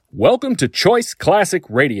Welcome to Choice Classic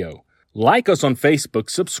Radio. Like us on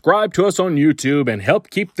Facebook, subscribe to us on YouTube, and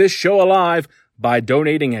help keep this show alive by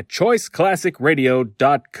donating at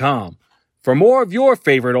choiceclassicradio.com. For more of your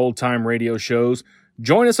favorite old-time radio shows,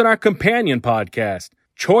 join us on our companion podcast,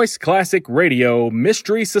 Choice Classic Radio,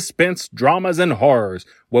 Mystery, Suspense, Dramas, and Horrors,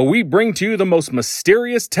 where we bring to you the most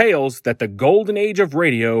mysterious tales that the golden age of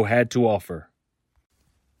radio had to offer.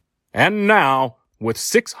 And now, with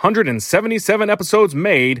 677 episodes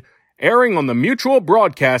made, airing on the Mutual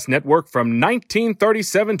Broadcast Network from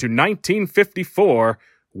 1937 to 1954,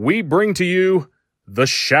 we bring to you The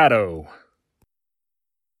Shadow.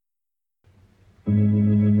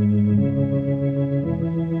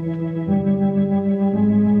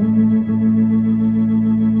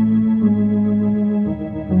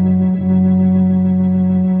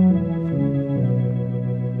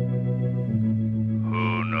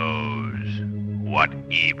 What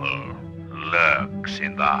evil lurks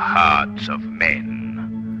in the hearts of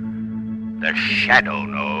men? The Shadow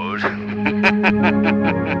knows.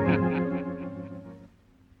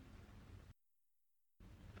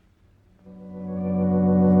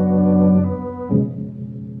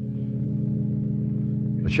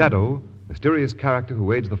 The Shadow, mysterious character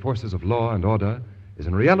who aids the forces of law and order, is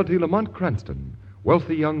in reality Lamont Cranston,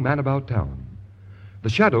 wealthy young man about town. The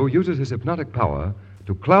Shadow uses his hypnotic power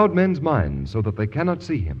to cloud men's minds so that they cannot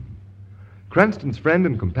see him. Cranston's friend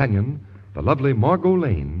and companion, the lovely Margot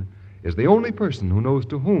Lane, is the only person who knows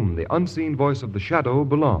to whom the unseen voice of the Shadow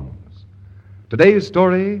belongs. Today's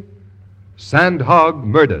story, Sandhog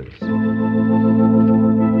Murders.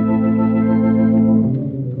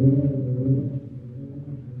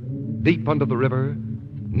 Deep under the river,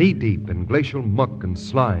 knee-deep in glacial muck and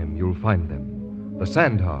slime, you'll find them, the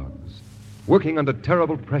Sandhogs, working under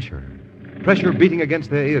terrible pressure. Pressure beating against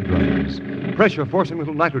their eardrums. Pressure forcing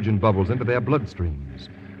little nitrogen bubbles into their bloodstreams.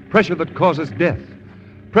 Pressure that causes death.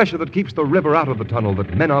 Pressure that keeps the river out of the tunnel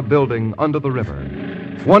that men are building under the river.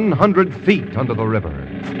 100 feet under the river.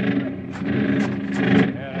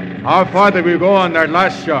 How far did we go on that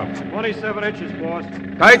last shot? 27 inches, boss.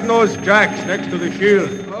 Tighten those jacks next to the shield.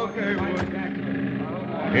 Okay, boss.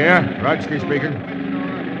 Here, Rodsky speaking.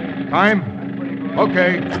 Time?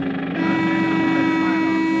 Okay.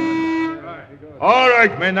 All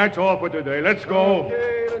right, men, that's all for today. Let's go.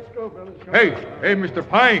 Okay, let's go, fellas. Hey, Mr.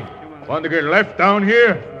 Pine. Want to get left down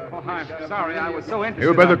here? Oh, I'm sorry. I was so interested.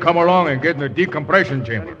 You better come along and get in the decompression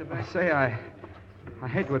chamber. I say, I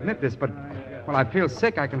hate to admit this, but, well, I feel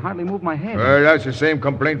sick. I can hardly move my head. Well, that's the same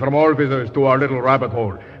complaint from all visitors to our little rabbit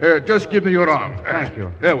hole. Just give me your arm. Thank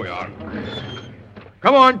you. There we are.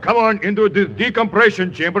 Come on, into the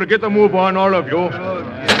decompression chamber. Get the move on, all of you.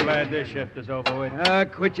 I'm glad this shift is over with.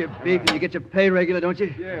 Quit your beef and you get your pay regular, don't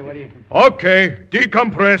you? Yeah, what do you... Okay,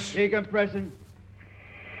 decompress. Decompression.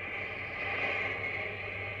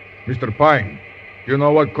 Mr. Pine, you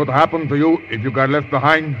know what could happen to you if you got left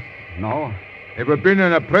behind? No. Ever been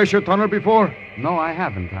in a pressure tunnel before? No, I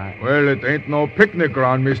haven't. Well, it ain't no picnic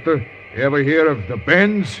ground, mister. You ever hear of the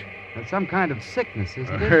bends? It's some kind of sickness,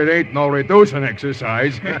 isn't it? It ain't no reducing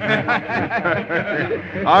exercise.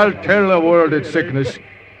 I'll tell the world it's sickness.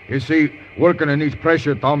 You see, working in these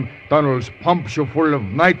pressure tunnels pumps you full of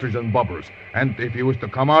nitrogen bubbles. And if you was to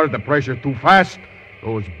come out of the pressure too fast,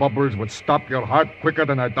 those bubbles would stop your heart quicker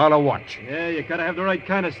than $1 watch. Yeah, you gotta have the right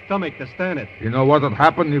kind of stomach to stand it. You know what would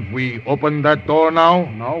happen if we opened that door now?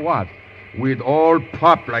 No, what? We'd all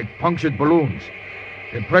pop like punctured balloons.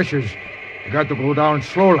 The pressure's got to go down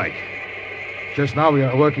slow like. Just now we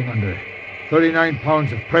are working under 39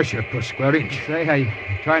 pounds of pressure per square inch. Say, are you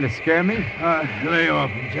trying to scare me? Lay off,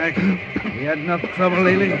 Jack. You had enough trouble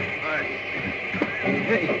lately?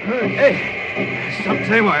 Hey, stop,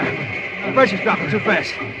 say why. The pressure's dropping too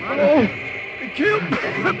fast. Oh, killed.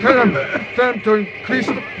 Tell him to increase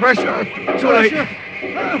the pressure. Too late.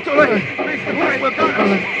 Too late. We're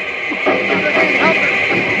done.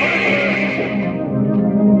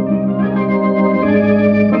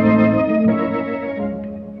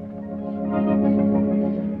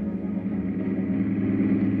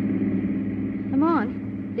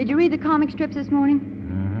 Did you read the comic strips this morning?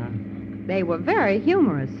 They were very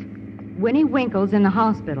humorous. Winnie Winkle's in the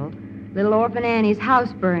hospital. Little orphan Annie's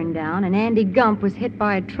house burned down, and Andy Gump was hit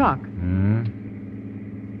by a truck.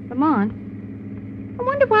 Lamont, I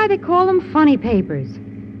wonder why they call them funny papers.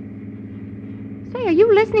 Say, are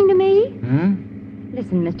you listening to me?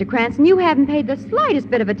 Listen, Mr. Cranston, you haven't paid the slightest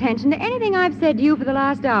bit of attention to anything I've said to you for the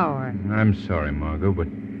last hour. I'm sorry, Margot, but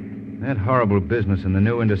that horrible business in the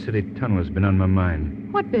new intercity tunnel has been on my mind.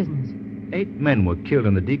 What business? 8 men were killed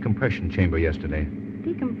in the decompression chamber yesterday.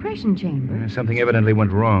 Decompression chamber? Something evidently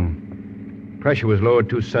went wrong. Pressure was lowered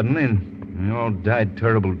too suddenly, and they all died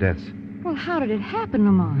terrible deaths. Well, how did it happen,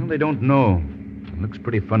 Lamont? Well, they don't know. It looks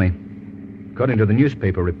pretty funny. According to the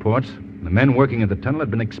newspaper reports, the men working at the tunnel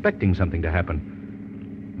had been expecting something to happen.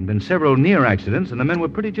 There had been several near accidents, and the men were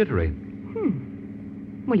pretty jittery.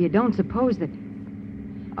 Well, you don't suppose that...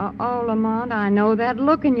 Oh, Lamont, I know that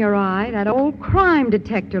look in your eye, that old crime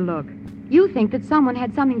detector look. You think that someone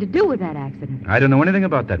had something to do with that accident. I don't know anything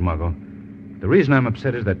about that, Margot. The reason I'm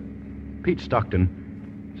upset is that Pete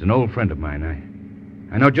Stockton is an old friend of mine.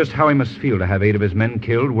 I know just how he must feel to have 8 of his men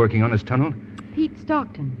killed working on his tunnel. Pete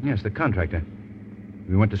Stockton? Yes, the contractor.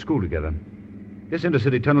 We went to school together. This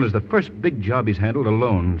intercity tunnel is the first big job he's handled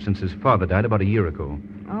alone since his father died about a year ago.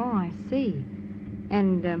 Oh, I see.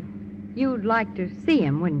 And you'd like to see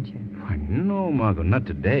him, wouldn't you? Why, no, Margot, not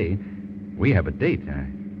today. We have a date.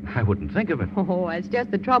 I wouldn't think of it. Oh, that's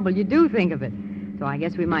just the trouble. You do think of it. So I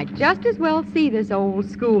guess we might just as well see this old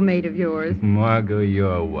schoolmate of yours. Margot,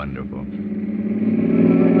 you're wonderful.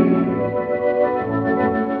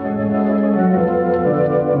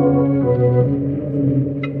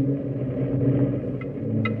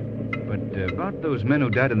 But about those men who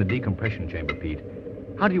died in the decompression chamber, Pete,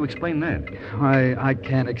 how do you explain that? I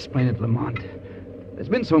can't explain it, Lamont. There's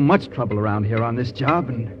been so much trouble around here on this job,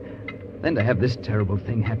 and then to have this terrible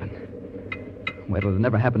thing happen. Well, it'll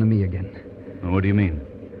never happen to me again. Well, what do you mean?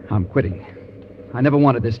 I'm quitting. I never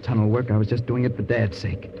wanted this tunnel work. I was just doing it for Dad's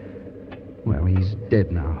sake. Well, he's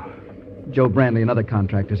dead now. Joe Brandley and other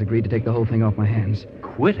contractors agreed to take the whole thing off my hands.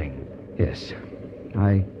 Quitting? Yes.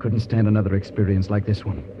 I couldn't stand another experience like this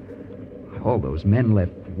one. All those men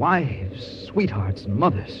left wives, sweethearts, and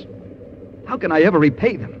mothers. How can I ever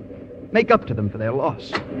repay them? Make up to them for their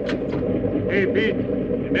loss? Hey, Pete.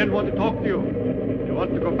 The men want to talk to you. They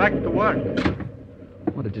want to go back to work.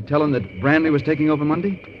 What, did you tell them that Brandley was taking over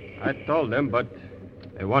Monday? I told them, but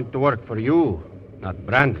they want to work for you, not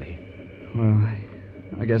Brandley. Well,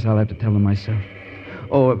 I guess I'll have to tell them myself.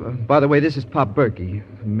 Oh, by the way, this is Pop Berkey.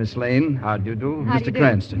 Miss Lane. How do you do? How do you Mr. do?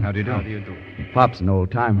 Cranston. How do you do? How do you do? Pop's an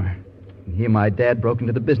old-timer. He and my dad broke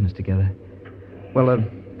into the business together. Well,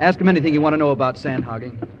 ask him anything you want to know about sand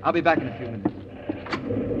hogging. I'll be back in a few minutes.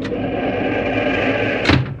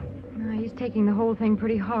 He's taking the whole thing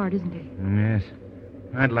pretty hard, isn't he? Yes.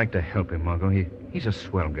 I'd like to help him, Margot. He's a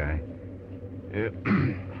swell guy.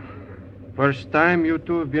 First time you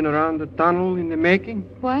two have been around the tunnel in the making?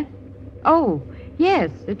 What? Oh,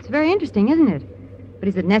 yes. It's very interesting, isn't it? But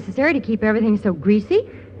is it necessary to keep everything so greasy?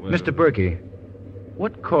 Well, Mr. Berkey,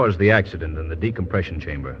 what caused the accident in the decompression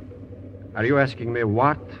chamber? Are you asking me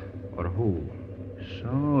what or who?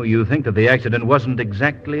 So you think that the accident wasn't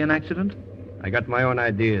exactly an accident? I got my own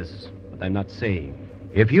ideas, but I'm not saying.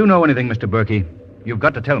 If you know anything, Mr. Berkey, you've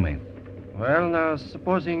got to tell me. Well, now,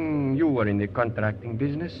 supposing you were in the contracting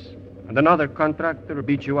business, and another contractor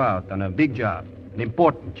beat you out on a big job, an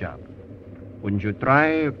important job. Wouldn't you try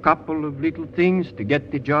a couple of little things to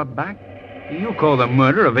get the job back? You call the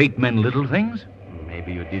murder of 8 men little things?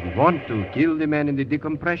 Maybe you didn't want to kill the men in the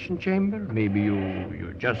decompression chamber. Maybe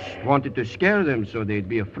you just wanted to scare them so they'd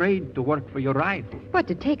be afraid to work for your rival. But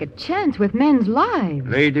to take a chance with men's lives.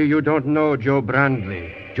 Lady, you don't know Joe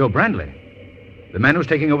Brandley. Joe Brandley? The man who's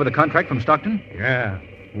taking over the contract from Stockton? Yeah,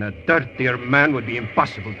 and a dirtier man would be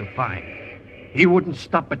impossible to find. He wouldn't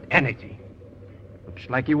stop at anything. Looks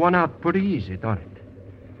like he won out pretty easy, don't it?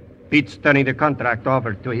 Pete's turning the contract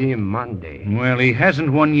over to him Monday. Well, he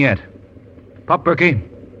hasn't won yet. Pop Berkey,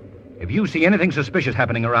 if you see anything suspicious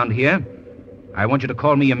happening around here, I want you to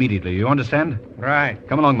call me immediately. You understand? Right.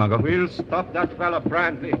 Come along, Margot. We'll stop that fella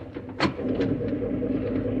Brandley.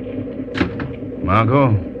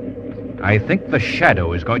 Margot, I think the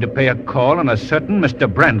Shadow is going to pay a call on a certain Mr.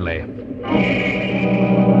 Brandley.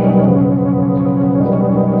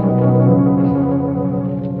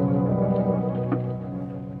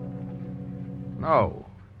 No.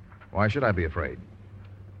 Why should I be afraid?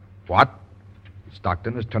 What?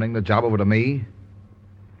 Stockton is turning the job over to me?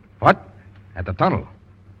 What? At the tunnel?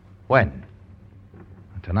 When?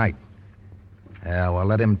 Tonight. Yeah, well,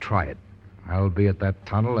 let him try it. I'll be at that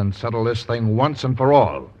tunnel and settle this thing once and for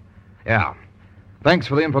all. Yeah. Thanks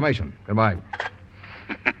for the information. Goodbye.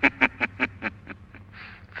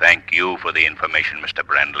 Thank you for the information, Mr.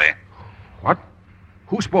 Brandley. What?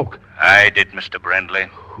 Who spoke? I did, Mr. Brandley.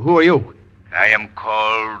 Who are you? I am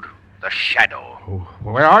called the Shadow.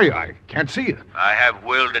 Where are you? I can't see you. I have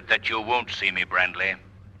willed it that you won't see me, Brandley.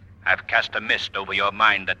 I've cast a mist over your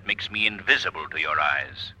mind that makes me invisible to your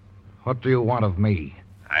eyes. What do you want of me?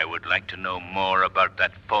 I would like to know more about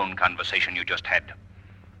that phone conversation you just had.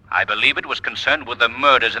 I believe it was concerned with the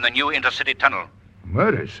murders in the new intercity tunnel.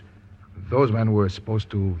 Murders? those men were supposed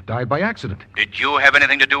to die by accident. Did you have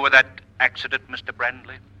anything to do with that accident, Mr.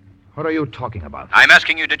 Brandley? What are you talking about? I'm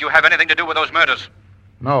asking you, did you have anything to do with those murders?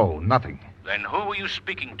 No, nothing. Then who were you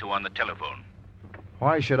speaking to on the telephone?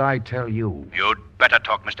 Why should I tell you? You'd better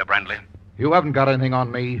talk, Mr. Brandley. You haven't got anything on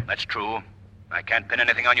me. That's true. I can't pin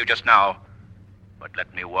anything on you just now. But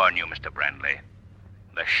let me warn you, Mr. Brandley.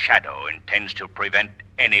 The Shadow intends to prevent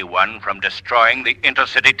anyone from destroying the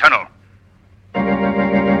intercity tunnel.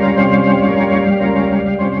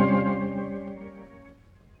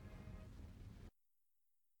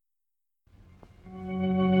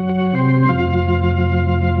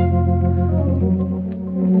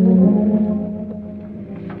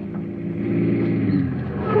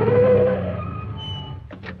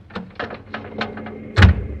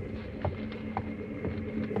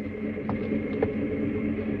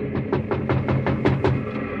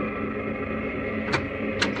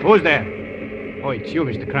 Who's there? Oh, it's you,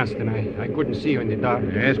 Mr. Cranston. I couldn't see you in the dark.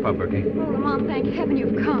 Yes, Pop Berkey. Oh, Lamont, thank heaven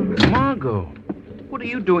you've come. Margot, what are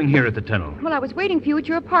you doing here at the tunnel? Well, I was waiting for you at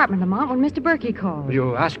your apartment, Lamont, when Mr. Berkey called.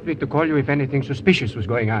 You asked me to call you if anything suspicious was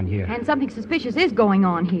going on here. And something suspicious is going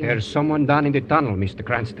on here. There's someone down in the tunnel, Mr.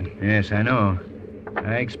 Cranston. Yes, I know.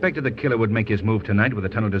 I expected the killer would make his move tonight with the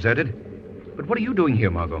tunnel deserted. But what are you doing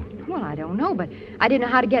here, Margot? Well, I don't know, but I didn't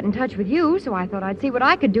know how to get in touch with you, so I thought I'd see what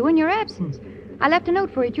I could do in your absence. I left a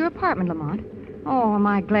note for you at your apartment, Lamont. Oh, am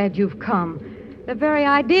I glad you've come. The very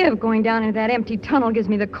idea of going down into that empty tunnel gives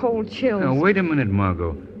me the cold chills. Now, wait a minute,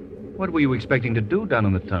 Margot. What were you expecting to do down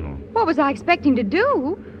in the tunnel? What was I expecting to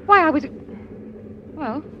do? Why, I was...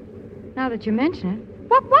 Well, now that you mention it,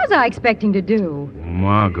 what was I expecting to do?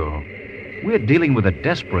 Margot, we're dealing with a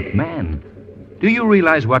desperate man. Do you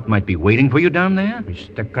realize what might be waiting for you down there?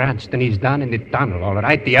 Mr. Cranston, he's down in the tunnel, all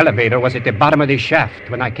right. The elevator was at the bottom of the shaft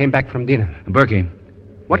when I came back from dinner. Berkey,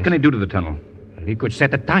 what can he do to the tunnel? He could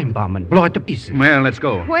set a time bomb and blow it to pieces. Well, let's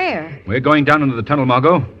go. Where? We're going down into the tunnel,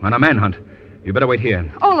 Margot, on a manhunt. You better wait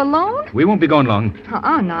here. All alone? We won't be going long.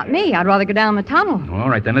 Not me. I'd rather go down the tunnel. All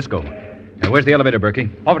right, then, let's go. Now, where's the elevator, Berkey?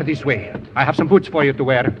 Over this way. I have some boots for you to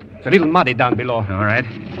wear. It's a little muddy down below. All right.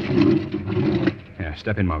 Yeah,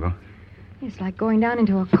 step in, Margot. It's like going down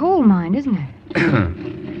into a coal mine, isn't it?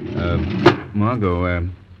 Margot,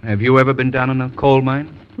 have you ever been down in a coal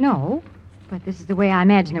mine? No, but this is the way I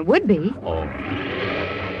imagine it would be. Oh.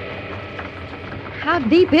 How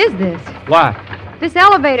deep is this? What? This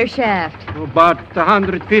elevator shaft. About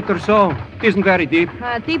 100 feet or so. It isn't very deep.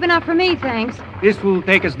 Deep enough for me, thanks. This will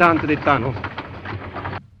take us down to the tunnel.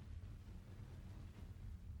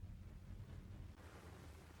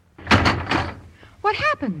 What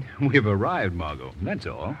happened? We've arrived, Margot. That's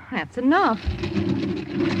all. That's enough.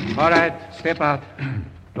 All right, step out.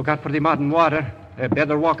 Look out for the mud and water.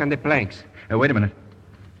 Better walk on the planks. Wait a minute.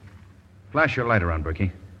 Flash your light around,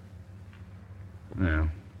 Berkey. No,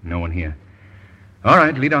 no one here. All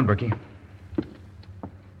right, lead on, Berkey.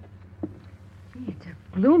 It's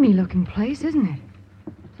a gloomy-looking place, isn't it?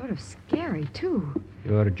 Sort of scary, too.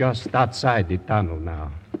 You're just outside the tunnel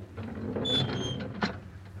now.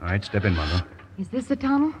 All right, step in, Margot. Is this the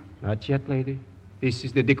tunnel? Not yet, lady. This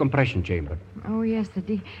is the decompression chamber. Oh, yes,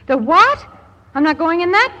 the what? I'm not going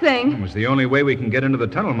in that thing. It was the only way we can get into the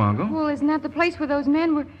tunnel, Margot. Well, isn't that the place where those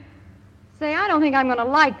men were... Say, I don't think I'm going to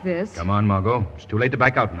like this. Come on, Margot. It's too late to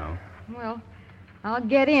back out now. Well, I'll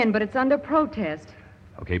get in, but it's under protest.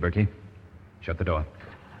 Okay, Berkey. Shut the door.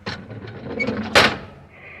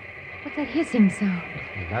 What's that hissing sound?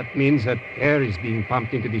 That means that air is being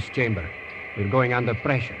pumped into this chamber. We're going under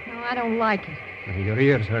pressure. No, I don't like it. Your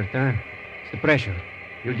ears hurt, huh? It's the pressure.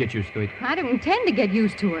 You'll get used to it. I don't intend to get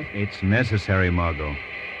used to it. It's necessary, Margot.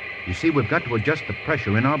 You see, we've got to adjust the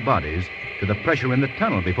pressure in our bodies to the pressure in the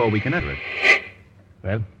tunnel before we can enter it.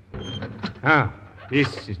 Well,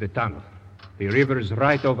 this is the tunnel. The river is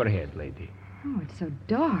right overhead, lady. Oh, it's so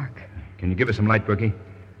dark. Can you give us some light, Berkey?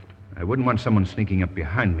 I wouldn't want someone sneaking up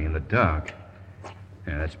behind me in the dark.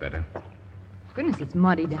 Yeah, that's better. Goodness, it's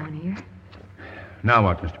muddy down here. Now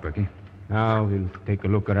what, Mr. Berkey? Now we'll take a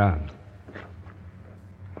look around.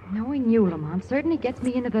 Knowing you, Lamont, certainly gets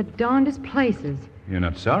me into the darndest places. You're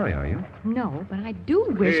not sorry, are you? No, but I do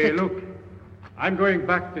wish Hey, that... look. I'm going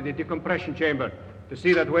back to the decompression chamber to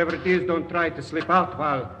see that whoever it is don't try to slip out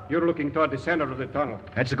while you're looking toward the center of the tunnel.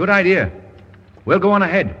 That's a good idea. We'll go on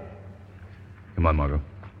ahead. Come on, Margot.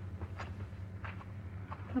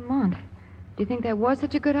 Lamont, do you think that was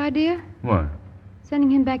such a good idea? What?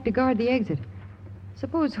 Sending him back to guard the exit.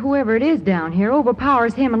 Suppose whoever it is down here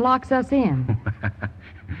overpowers him and locks us in.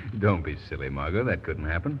 Don't be silly, Margot. That couldn't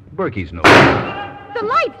happen. Berkey's no... The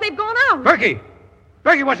lights, they've gone out. Berkey!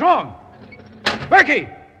 Berkey, what's wrong? Berkey!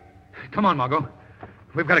 Come on, Margot.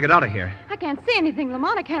 We've got to get out of here. I can't see anything,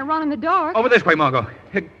 Lamont. I can't run in the dark. Over this way, Margot.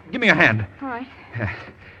 Here, give me a hand. All right.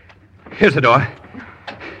 Here's the door.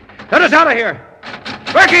 Let us out of here!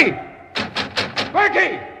 Berkey!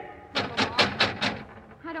 Berkey!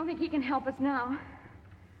 I don't think he can help us now.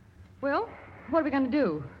 Well, what are we going to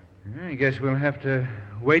do? I guess we'll have to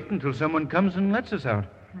wait until someone comes and lets us out.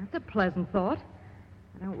 That's a pleasant thought.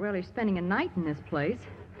 I don't relish spending a night in this place.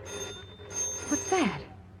 What's that?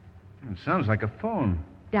 It sounds like a phone.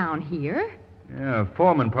 Down here? Yeah, a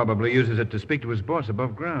foreman probably uses it to speak to his boss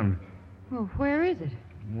above ground. Well, where is it?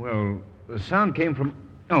 Well, the sound came from...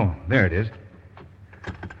 Oh, there it is.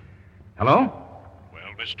 Hello?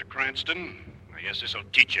 Well, Mr. Cranston, I guess this'll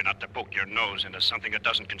teach you not to poke your nose into something that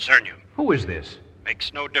doesn't concern you. Who is this?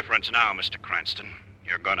 Makes no difference now, Mr. Cranston.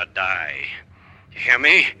 You're gonna die. You hear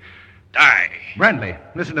me? Die. Brandley,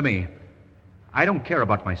 listen to me. I don't care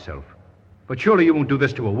about myself. But surely you won't do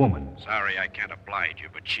this to a woman. Sorry I can't oblige you,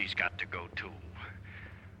 but she's got to go, too.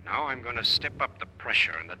 Now I'm gonna step up the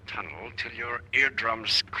pressure in the tunnel till your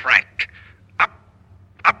eardrums crack.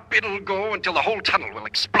 Up it'll go until the whole tunnel will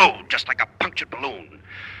explode, just like a punctured balloon.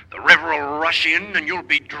 The river will rush in, and you'll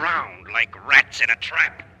be drowned like rats in a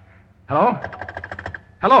trap. Hello?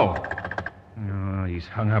 Hello? Oh, he's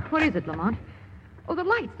hung up. What is it, Lamont? Oh, the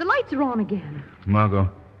lights. The lights are on again. Margot,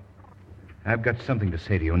 I've got something to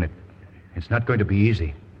say to you, and it's not going to be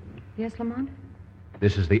easy. Yes, Lamont?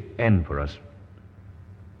 This is the end for us.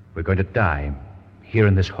 We're going to die here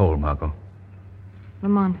in this hole, Margot.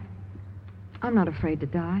 Lamont, I'm not afraid to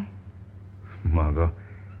die. Margot,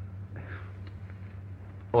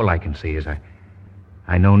 all I can say is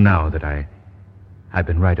I know now that I've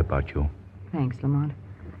been right about you. Thanks, Lamont.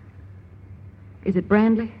 Is it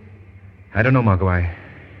Brandley? I don't know, Margot. I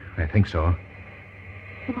think so.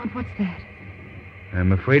 Lamont, what's that?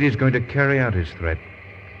 I'm afraid he's going to carry out his threat.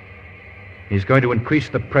 He's going to increase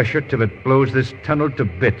the pressure till it blows this tunnel to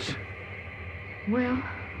bits. Well,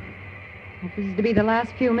 if this is to be the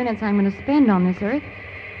last few minutes I'm going to spend on this earth,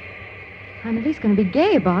 I'm at least going to be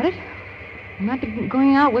gay about it. I'm not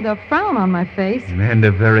going out with a frown on my face. And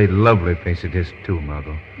a very lovely face it is, too,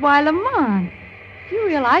 Margot. Why, Lamont, do you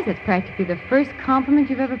realize it's practically the first compliment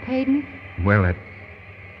you've ever paid me? Well,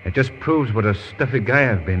 it just proves what a stuffy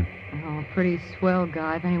guy I've been. Oh, a pretty swell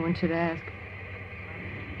guy, if anyone should ask.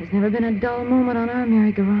 There's never been a dull moment on our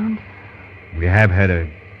merry-go-round. We have had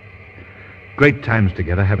great times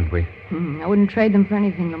together, haven't we? I wouldn't trade them for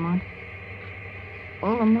anything, Lamont.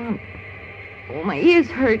 Oh, Lamont. Oh, my ears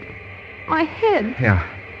hurt. My head. Yeah.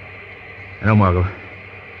 I know, Margot.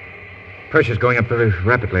 Pressure's going up very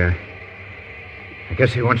rapidly. I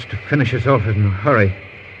guess he wants to finish us off in a hurry.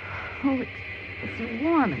 Oh, it's so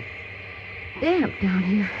warm and damp down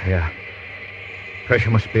here. Yeah. Pressure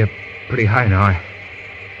must be up pretty high now.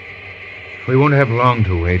 We won't have long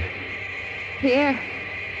to wait. The air's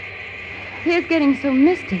getting so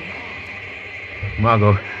misty.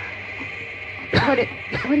 Margot. What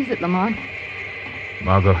is it, Lamont?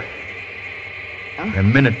 Margot. The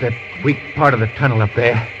minute that weak part of the tunnel up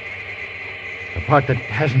there, the part that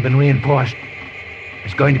hasn't been reinforced,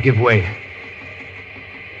 is going to give way.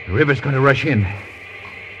 The river's going to rush in.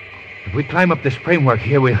 If we climb up this framework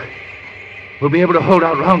here, we'll be able to hold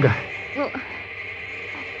out longer. Well,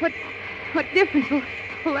 what difference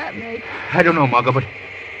will that make? I don't know, Margot, but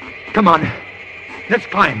come on. Let's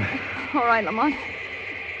climb. All right, Lamont.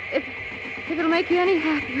 If it'll make you any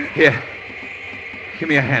happier. Here. Give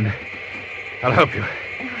me a hand. I'll help you.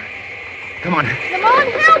 Come on. Lamont,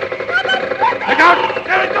 help! Look out!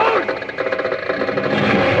 There it goes!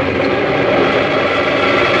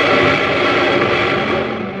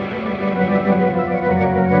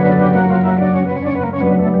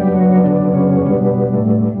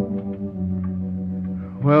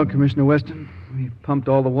 Well, Commissioner Weston, we've pumped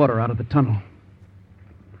all the water out of the tunnel.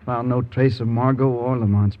 Found no trace of Margot or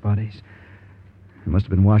Lamont's bodies. They must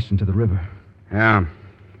have been washed into the river. Yeah.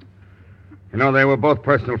 You know, they were both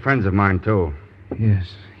personal friends of mine, too.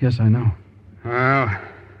 Yes, I know. Well,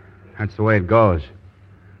 that's the way it goes.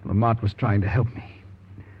 Lamont was trying to help me.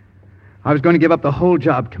 I was going to give up the whole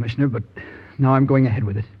job, Commissioner, but now I'm going ahead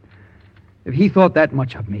with it. If he thought that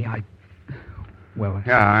much of me, well...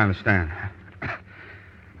 Yeah, I understand.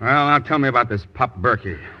 Well, now tell me about this Pop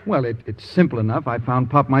Berkey. Well, it's simple enough. I found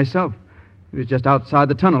Pop myself. He was just outside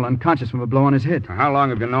the tunnel, unconscious from a blow on his head. How long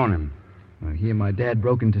have you known him? Well, he and my dad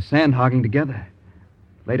broke into sand hogging together.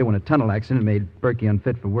 Later, when a tunnel accident made Berkey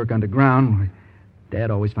unfit for work underground, Dad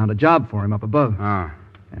always found a job for him up above. Oh.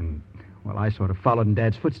 And, well, I sort of followed in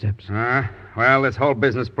Dad's footsteps. Well, this whole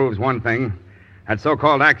business proves one thing. That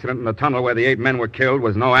so-called accident in the tunnel where the 8 men were killed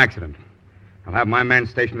was no accident. I'll have my men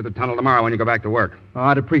stationed at the tunnel tomorrow when you go back to work. Oh,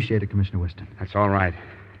 I'd appreciate it, Commissioner Weston. That's all right.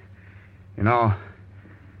 You know,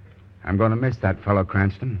 I'm going to miss that fellow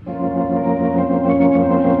Cranston.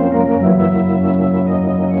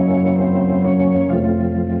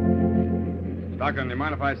 Stockton, do you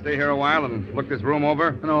mind if I stay here a while and look this room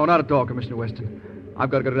over? No, not at all, Commissioner Weston. I've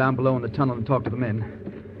got to go down below in the tunnel and talk to the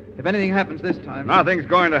men. If anything happens this time... Nothing's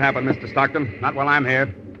going to happen, Mr. Stockton. Not while I'm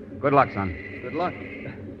here. Good luck, son. Good luck.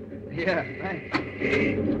 Yeah, thanks.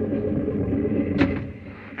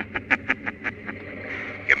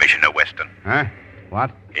 Commissioner Weston. Huh?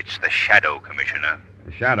 What? It's the Shadow, Commissioner.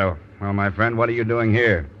 The Shadow. Well, my friend, what are you doing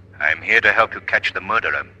here? I'm here to help you catch the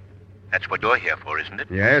murderer. That's what you're here for, isn't it?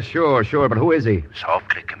 Yes, sure, but who is he?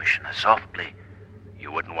 Softly, Commissioner, softly.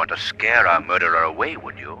 You wouldn't want to scare our murderer away,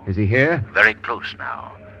 would you? Is he here? Very close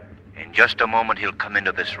now. In just a moment, he'll come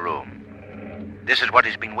into this room. This is what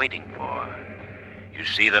he's been waiting for. You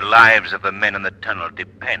see, the lives of the men in the tunnel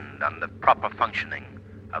depend on the proper functioning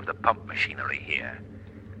of the pump machinery here.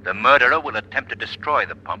 The murderer will attempt to destroy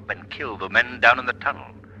the pump and kill the men down in the tunnel.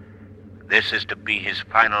 This is to be his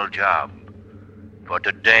final job. For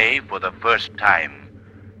today, for the first time,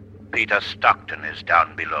 Peter Stockton is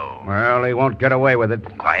down below. Well, he won't get away with it.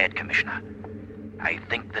 Quiet, Commissioner. I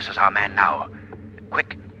think this is our man now.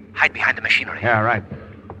 Quick, hide behind the machinery. Yeah, right.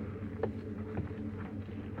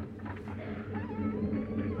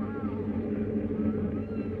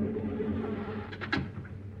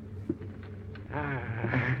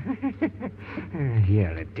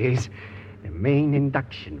 Here it is. The main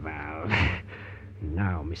induction valve.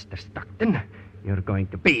 Now, Mr. Stockton, you're going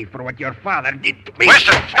to pay for what your father did to me.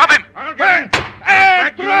 Weston, stop him! I'll get him.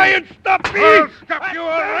 Try and stop me! I'll stop you,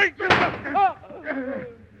 all right?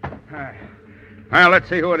 Well, let's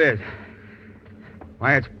see who it is.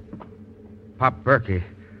 Why, it's Pop Berkey.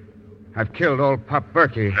 I've killed old Pop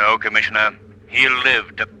Berkey. No, Commissioner. He'll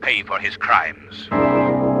live to pay for his crimes.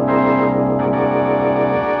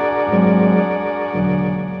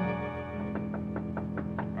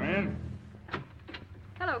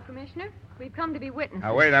 Hello, Commissioner. We've come to be witnesses.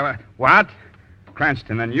 Now, wait. What?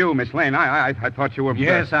 Cranston and you, Miss Lane. I thought you were...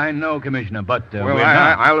 Yes, I know, Commissioner, but well, we're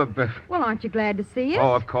not. I'll... Well, aren't you glad to see us?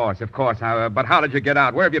 Oh, of course. But how did you get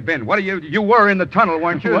out? Where have you been? What are you... You were in the tunnel,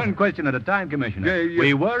 weren't you? One question at a time, Commissioner.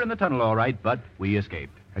 We were in the tunnel, all right, but we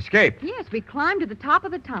escaped. Escaped? Yes, we climbed to the top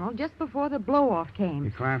of the tunnel just before the blow-off came.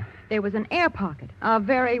 You climbed? There was an air pocket, a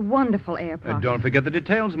very wonderful air pocket. Don't forget the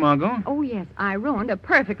details, Margot. Oh, yes, I ruined a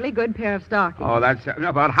perfectly good pair of stockings. Oh, that's...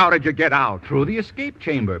 But how did you get out? Through the escape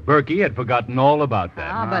chamber. Berkey had forgotten all about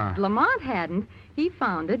that. But Lamont hadn't. He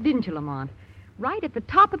found it, didn't you, Lamont? Right at the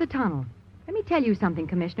top of the tunnel. Let me tell you something,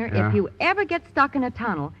 Commissioner. Yeah? If you ever get stuck in a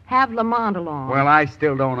tunnel, have Lamont along. Well, I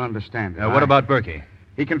still don't understand it. What about Berkey?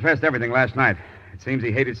 He confessed everything last night. It seems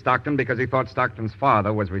he hated Stockton because he thought Stockton's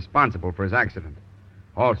father was responsible for his accident.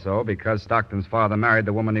 Also, because Stockton's father married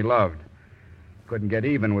the woman he loved. Couldn't get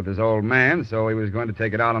even with his old man, so he was going to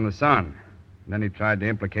take it out on the son. And then he tried to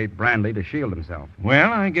implicate Brandley to shield himself.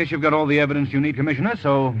 Well, I guess you've got all the evidence you need, Commissioner,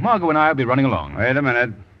 so Margot and I will be running along. Wait a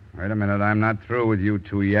minute. I'm not through with you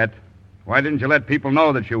two yet. Why didn't you let people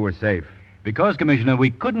know that you were safe? Because, Commissioner,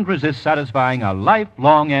 we couldn't resist satisfying a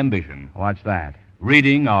lifelong ambition. What's that?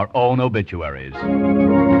 Reading our own obituaries.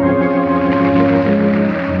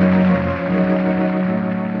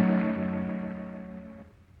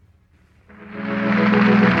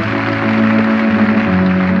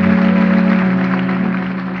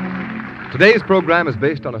 Today's program is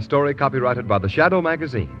based on a story copyrighted by The Shadow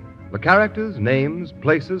magazine. The characters, names,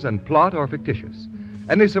 places, and plot are fictitious.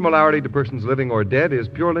 Any similarity to persons living or dead is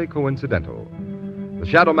purely coincidental. The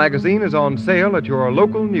Shadow magazine is on sale at your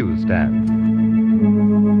local newsstand.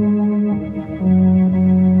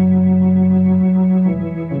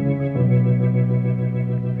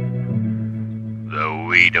 The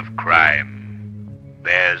weed of crime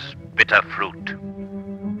bears bitter fruit.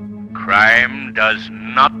 Crime does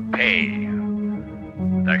not pay.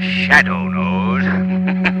 The Shadow knows.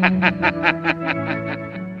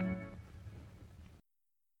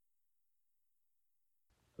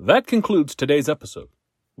 That concludes today's episode.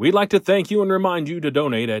 We'd like to thank you and remind you to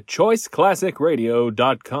donate at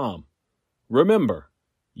choiceclassicradio.com. Remember,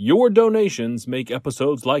 your donations make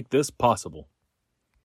episodes like this possible.